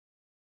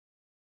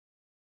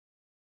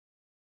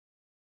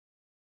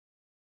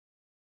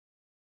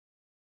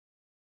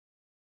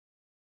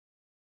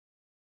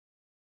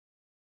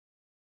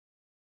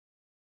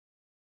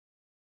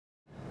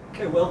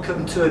Okay,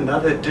 welcome to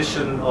another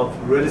edition of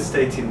Real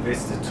Estate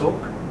Investor Talk.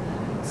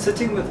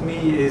 Sitting with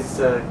me is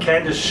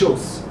Candice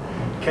Schultz.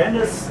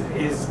 Candice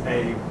is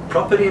a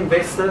property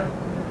investor,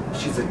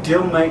 she's a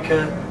deal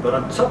maker, but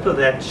on top of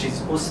that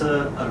she's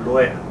also a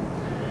lawyer.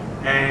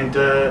 And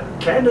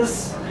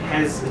Candice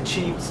has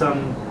achieved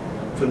some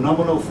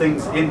phenomenal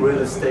things in real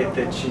estate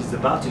that she's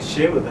about to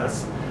share with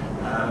us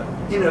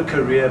in her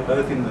career,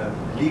 both in the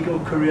legal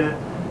career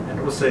and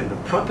also in the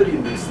property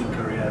investing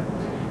career.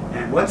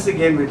 And once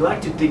again, we'd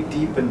like to dig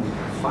deep and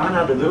find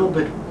out a little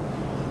bit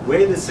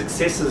where the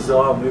successes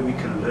are and where we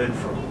can learn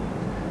from.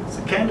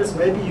 So Candice,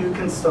 maybe you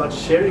can start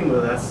sharing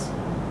with us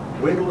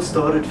where it all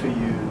started for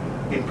you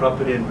in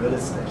property and real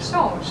estate.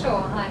 Sure.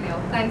 Hi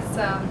Neil. Thanks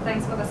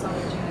for this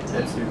opportunity.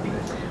 Absolutely.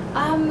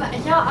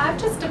 Yeah, I've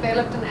just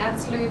developed an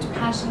absolute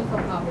passion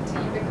for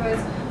property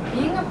because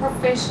being a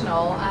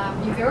professional,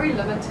 you're very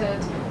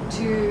limited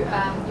to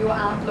your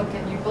outlook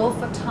and you build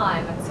for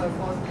time and so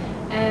forth.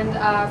 And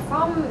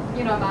from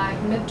my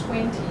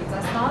mid-20s,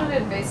 I started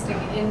investing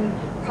in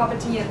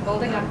property and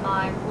building up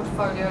my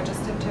portfolio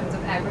just in terms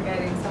of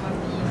aggregating some of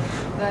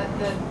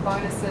the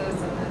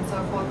bonuses and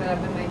so forth that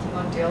I've been making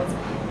on deals.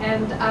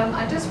 And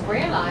I just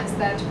realized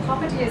that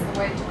property is the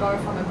way to go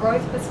from a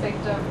growth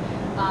perspective,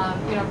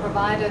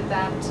 provided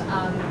that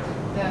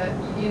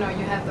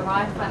you have the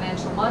right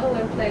financial model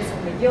in place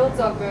and the yields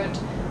are good,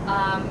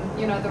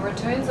 the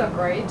returns are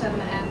great,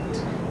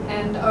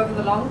 and over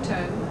the long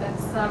term,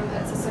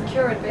 it's a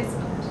secure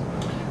investment.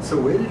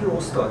 So where did it all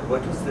start?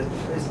 What was the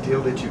first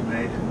deal that you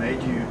made that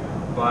made you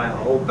buy a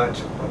whole bunch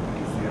of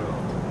properties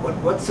thereafter?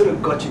 What sort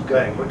of got you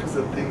going? What was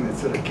the thing that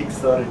sort of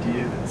kick-started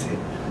you that said,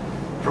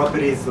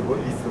 property is the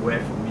way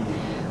for me?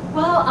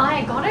 Well,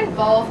 I got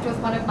involved with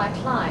one of my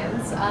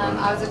clients.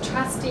 I was a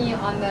trustee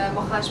on the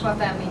Mohashwa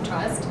Family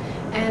Trust,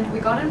 and we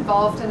got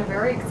involved in a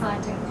very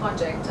exciting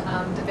project,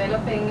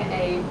 developing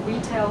a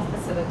retail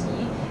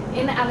facility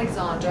in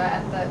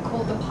Alexandra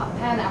called the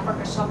Pan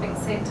Africa Shopping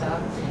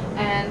Center,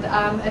 and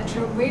it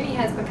really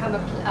has become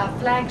a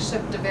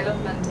flagship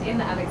development in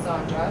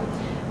Alexandra.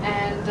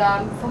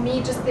 And for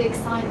me, just the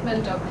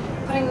excitement of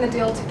putting the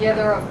deal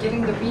together, of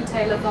getting the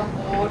retailers on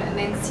board, and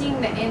then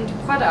seeing the end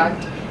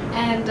product,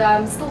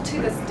 and still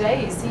to this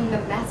day, seeing the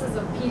masses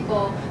of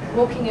people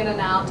walking in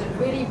and out and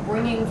really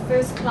bringing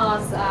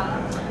first-class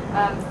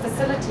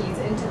facilities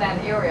into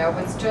that area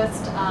was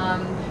just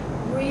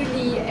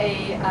really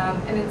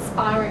an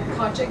inspiring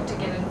project to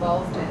get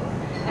involved in,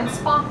 and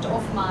sparked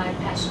off my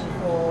passion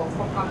for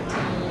property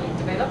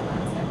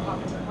developments and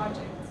property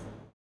projects.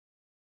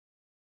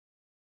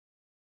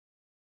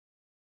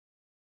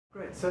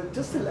 Great, so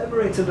just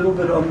elaborate a little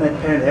bit on that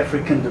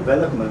Pan-African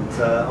development.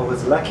 I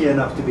was lucky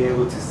enough to be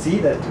able to see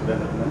that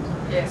development.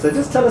 Yes. So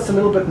just tell us a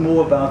little bit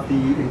more about the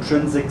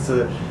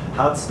intrinsics,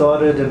 how it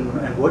started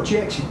and what you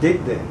actually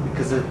did there,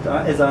 because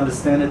as I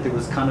understand it, there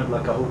was kind of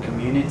like a whole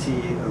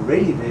community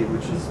already there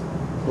which was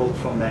built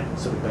from that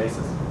sort of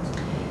basis.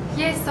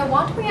 Yes, so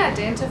what we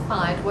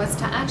identified was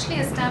to actually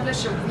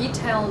establish a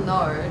retail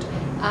node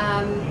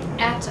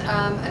at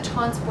a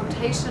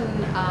transportation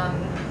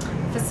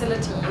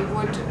facility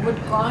would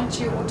grant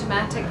you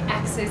automatic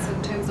access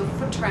in terms of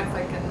foot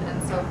traffic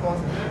and so forth.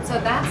 So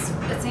that's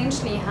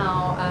essentially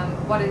how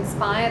what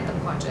inspired the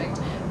project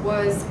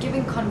was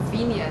giving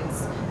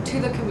convenience to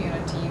the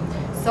community.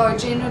 So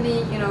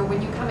generally,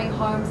 when you're coming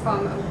home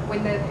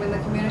when the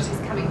community is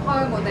coming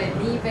home or they're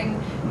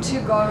leaving to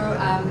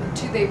go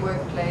to their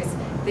workplace,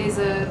 there's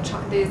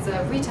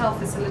a retail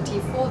facility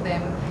for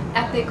them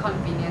at their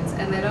convenience,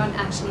 and they don't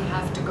actually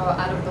have to go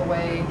out of the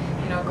way,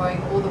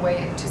 going all the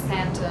way into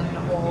Santon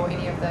or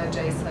any of the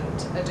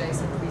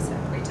adjacent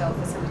retail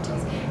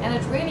facilities. And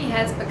it really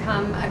has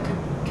become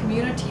a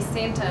community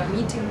center, a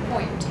meeting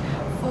point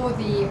for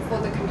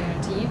the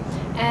community.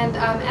 And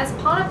as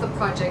part of the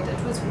project,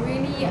 it was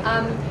really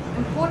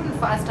important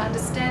for us to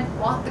understand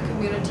what the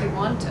community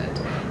wanted.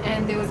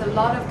 And there was a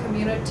lot of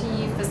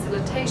community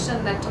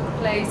facilitation that took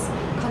place,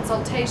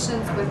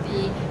 consultations with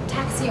the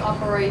taxi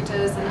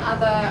operators and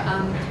other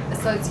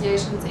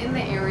associations in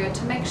the area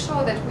to make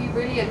sure that we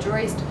really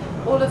addressed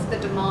all of the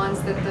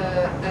demands that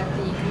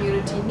the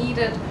community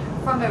needed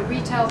from a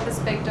retail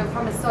perspective,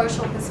 from a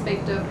social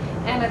perspective,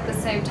 and at the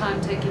same time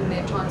taking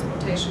their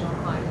transportation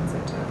requirements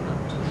into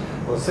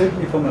account. Well,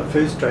 certainly from a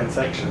first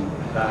transaction,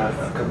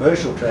 a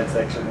commercial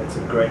transaction, it's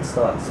a great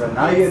start. So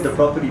now you're at the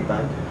property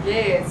bug.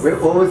 Yes.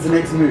 What was the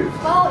next move?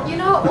 Well,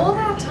 all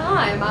that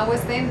time I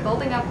was then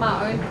building up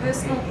my own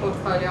personal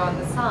portfolio on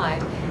the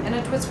side, and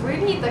it was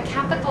really the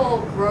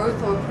capital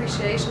growth or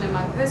appreciation in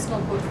my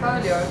personal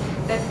portfolio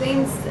that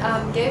then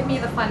gave me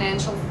the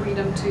financial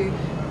freedom to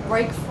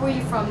break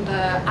free from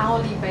the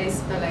hourly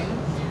based billing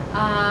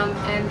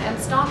and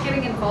start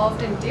getting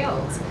involved in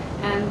deals.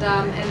 And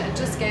it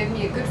just gave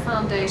me a good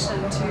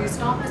foundation to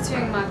start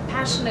pursuing my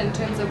passion in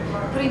terms of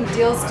putting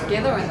deals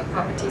together in the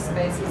property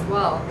space as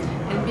well,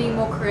 and being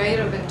more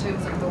creative in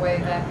terms of the way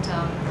that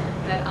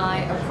I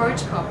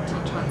approach property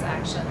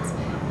transactions.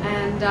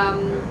 And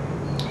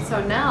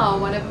so now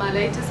one of my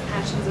latest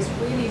passions is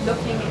really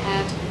looking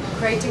at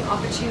creating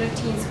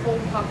opportunities for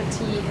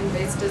property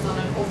investors on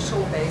an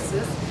offshore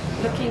basis,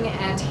 looking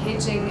at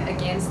hedging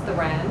against the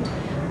rand.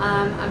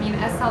 I mean,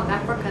 as South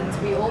Africans,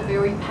 we're all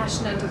very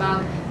passionate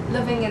about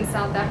living in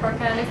South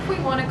Africa, and if we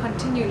want to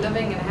continue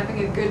living and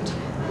having a good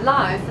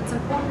life, it's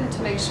important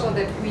to make sure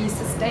that we're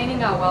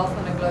sustaining our wealth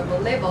on a global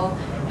level,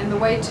 and the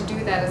way to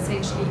do that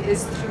essentially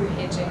is through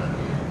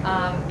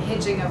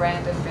hedging a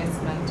rand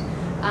investment.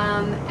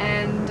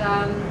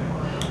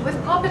 With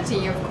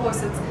property, of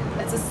course,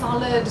 it's a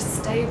solid,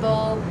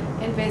 stable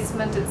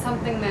investment. It's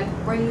something that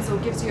brings or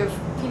gives you a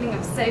feeling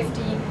of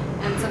safety,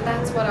 and so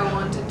that's what I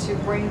wanted to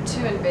bring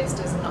to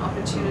investors, an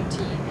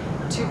opportunity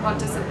to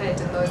participate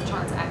in those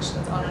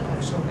transactions on an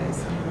offshore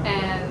base.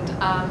 And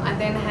I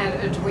then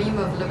had a dream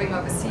of living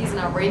overseas, and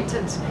I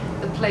rented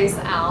the place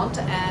out,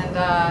 and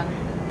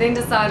then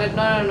decided,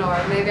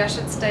 no, maybe I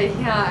should stay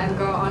here and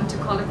go on to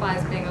qualify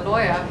as being a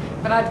lawyer.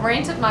 But I'd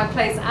rented my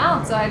place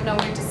out, so I had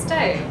nowhere to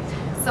stay.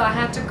 So I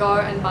had to go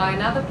and buy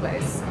another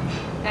place.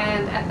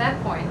 And at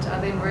that point, I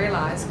then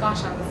realized,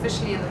 gosh, I'm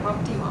officially in the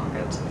property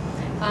market.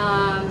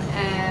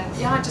 And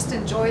yeah, I just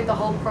enjoyed the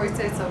whole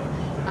process of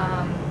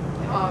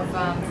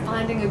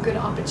finding a good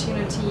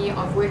opportunity,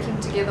 of working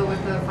together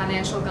with a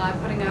financial guy,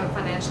 putting a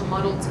financial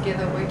model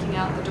together, working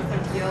out the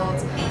different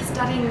yields,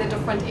 studying the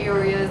different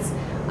areas,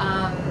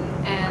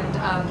 and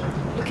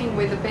looking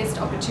where the best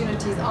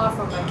opportunities are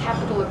from a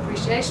capital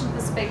appreciation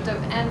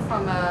perspective and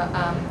from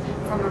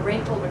a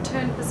rental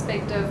return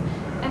perspective.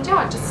 And yeah,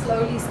 I just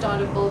slowly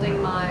started building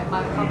my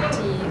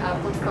property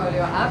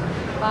portfolio up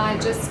by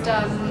just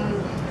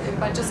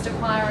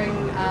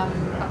acquiring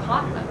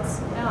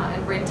apartments, yeah,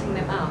 and renting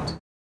them out.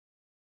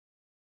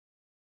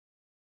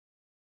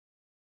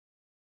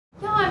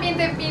 Yeah, I mean,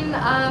 there've been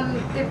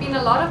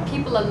a lot of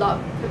people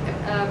along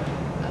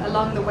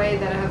the way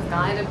that have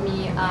guided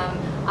me.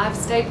 I've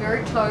stayed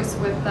very close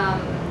with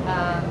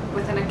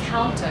an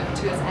accountant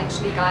who has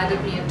actually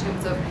guided me in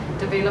terms of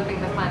developing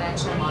the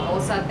financial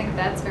model. So I think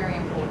that's very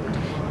important.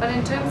 But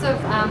in terms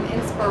of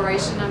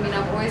inspiration, I mean,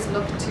 I've always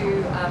looked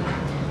to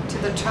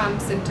the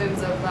Trumps in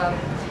terms of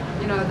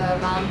you know, the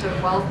amount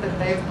of wealth that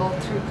they've built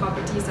through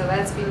property. So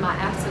that's been my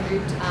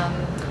absolute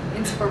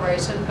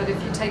inspiration. But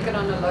if you take it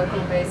on a local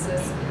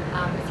basis,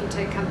 if you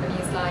take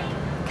companies like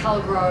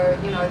Calgro,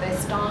 you know, they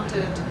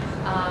started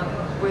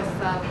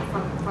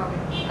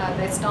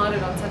they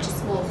started on such a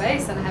small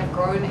base and have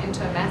grown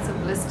into a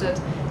massive listed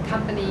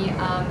company,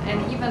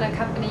 and even a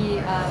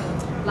company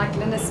like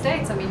Lynn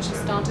Estates. I mean, she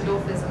started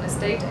off as an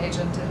estate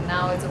agent and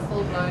now is a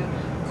full-blown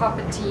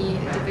property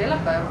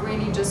developer,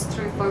 really just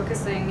through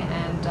focusing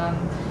and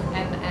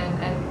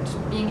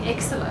being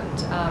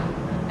excellent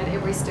at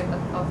every step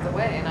of the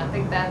way. And I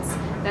think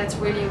that's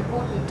really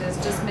important, is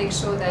just make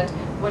sure that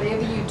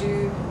whatever you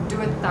do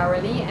it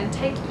thoroughly and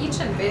take each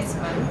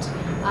investment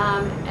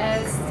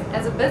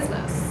as a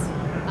business.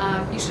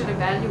 You should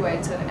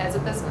evaluate it as a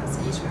business,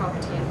 each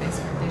property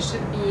investment. There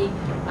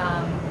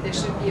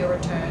should be a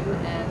return,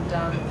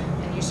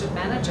 and you should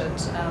manage it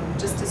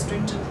just as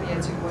stringently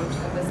as you would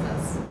a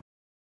business.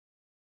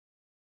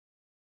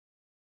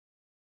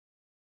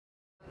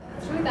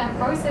 Through that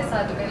process,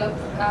 I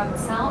developed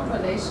sound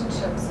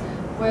relationships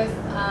with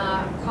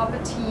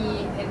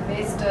property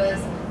investors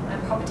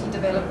and property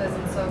developers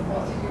and so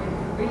forth who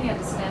really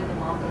understand the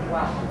market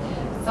well.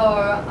 So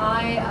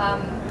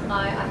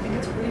I think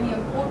it's really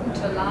important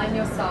to align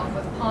yourself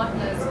with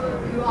partners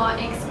who are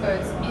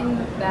experts in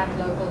that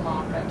local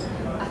market.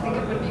 I think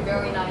it would be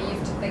very naive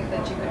to think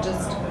that you could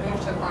just move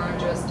to a foreign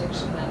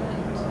jurisdiction and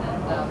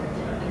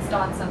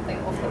start something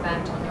off the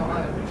bat on your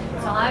own.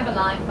 So I've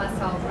aligned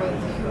myself with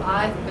who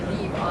I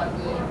believe are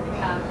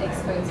the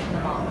experts in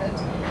the market,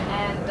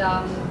 and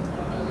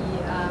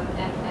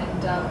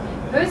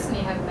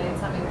personally have made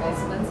some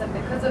investments, and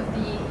because of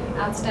the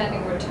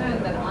outstanding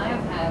return that I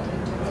have had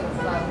in terms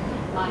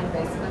of my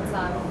investments,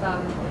 I've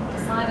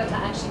decided to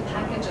actually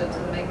package it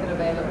and make it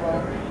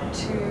available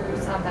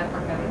to South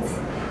Africans,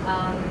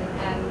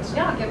 and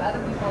yeah, give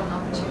other people an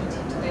opportunity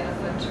to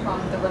benefit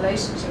from the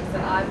relationships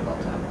that I've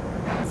built up.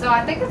 So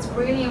I think it's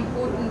really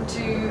important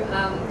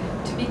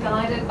to be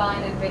guided by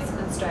an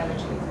investment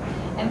strategy.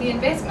 And the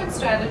investment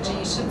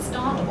strategy should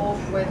start off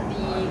with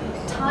the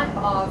type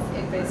of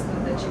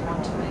investment that you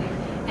want to make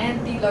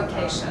and the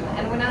location.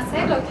 And when I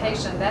say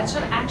location, that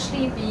should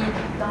actually be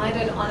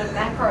guided on a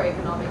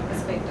macroeconomic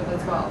perspective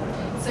as well.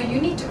 So you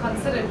need to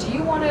consider, do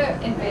you want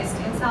to invest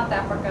in South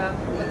Africa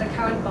with the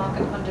current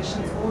market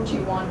conditions, or do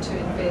you want to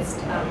invest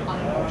on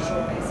an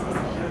offshore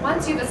basis?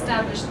 Once you've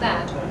established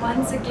that,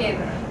 once again,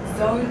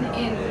 zone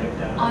in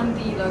on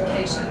the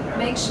location.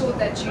 Make sure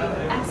that you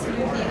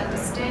absolutely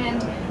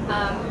understand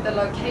the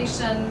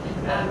location.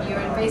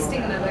 You're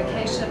investing in a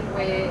location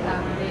where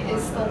there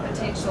is still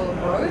potential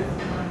growth.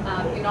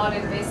 You're not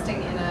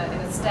investing in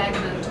a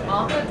stagnant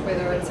market,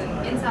 whether it's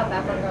in South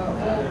Africa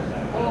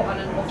or on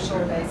an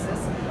offshore basis.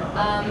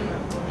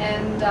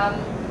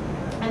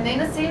 And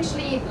then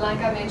essentially, like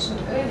I mentioned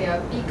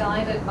earlier, be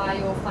guided by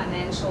your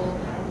financial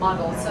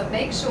model. So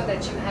make sure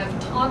that you have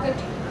target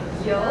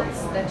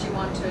yields that you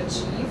want to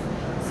achieve.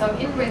 So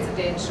in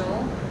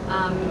residential,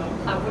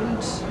 I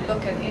wouldn't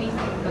look at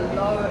anything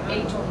below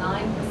 8 or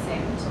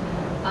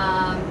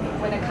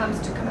 9%. When it comes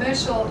to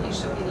commercial, you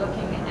should be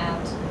looking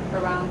at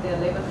around the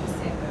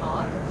 11%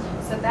 mark.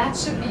 So that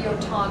should be your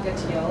target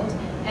yield.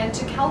 And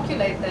to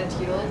calculate that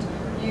yield,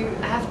 you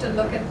have to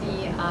look at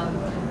the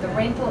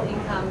rental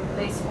income,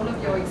 less all of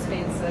your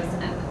expenses,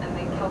 and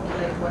then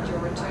calculate what your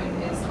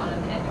return is on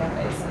an annual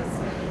basis.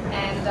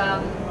 And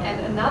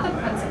another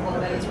principle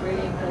that is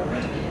really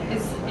important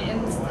is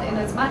in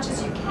as much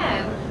as you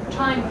can,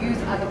 try and use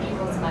other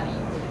people's money.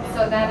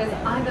 So that is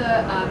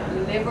either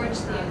leverage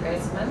the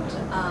investment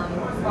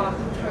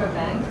through a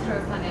bank, through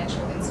a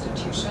financial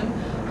institution,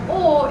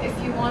 or if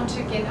you want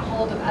to get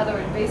hold of other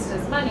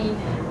investors' money,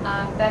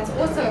 that's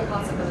also a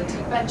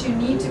possibility, but you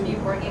need to be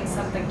bringing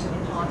something to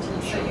the party,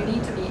 so you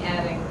need to be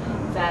adding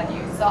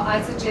value. So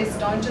I suggest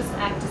don't just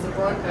act as a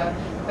broker,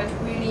 but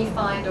really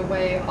find a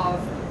way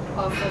of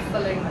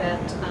fulfilling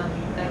that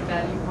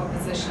value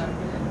proposition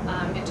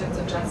in terms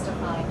of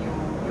justifying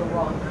your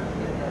role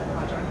in the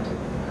project.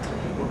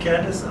 Well,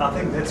 Candice, I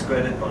think that's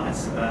great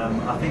advice.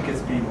 I think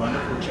it's been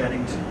wonderful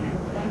chatting to you.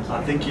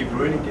 I think you've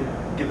really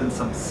given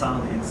some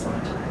sound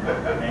insight,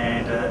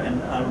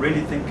 and I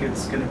really think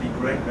it's going to be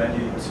great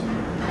value to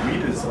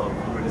readers of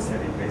Real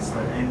Estate Investor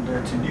and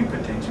to new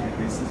potential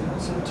investors and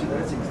also to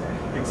those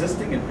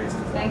existing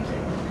investors. Thank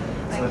you.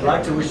 So I'd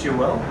like to wish you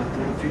well with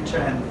the future,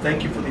 and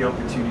thank you for the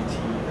opportunity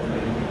of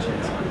letting me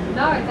chat.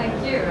 No,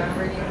 thank you. I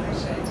really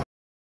appreciate it.